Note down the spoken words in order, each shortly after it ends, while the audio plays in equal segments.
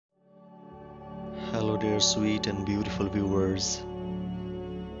Hello, dear sweet and beautiful viewers.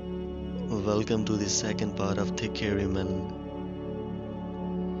 Welcome to the second part of Thick Hairy Men.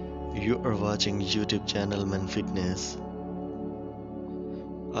 You are watching YouTube channel Men Fitness.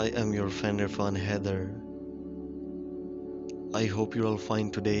 I am your friend Irfan Haidar. I hope you all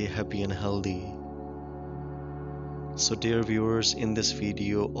find today happy and healthy. So, dear viewers, in this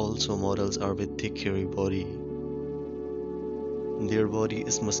video, also models are with thick hairy body. Their body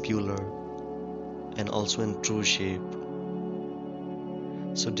is muscular and also in true shape.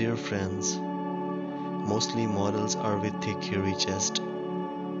 So, dear friends, mostly models are with thick hairy chest.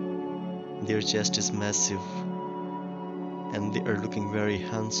 Their chest is massive and they are looking very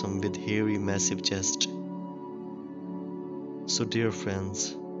handsome with hairy massive chest. So dear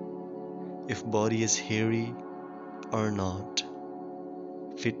friends, if body is hairy or not,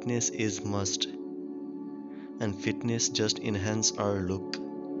 fitness is must, and fitness just enhance our look.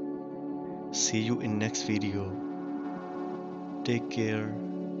 See you in next video. Take care.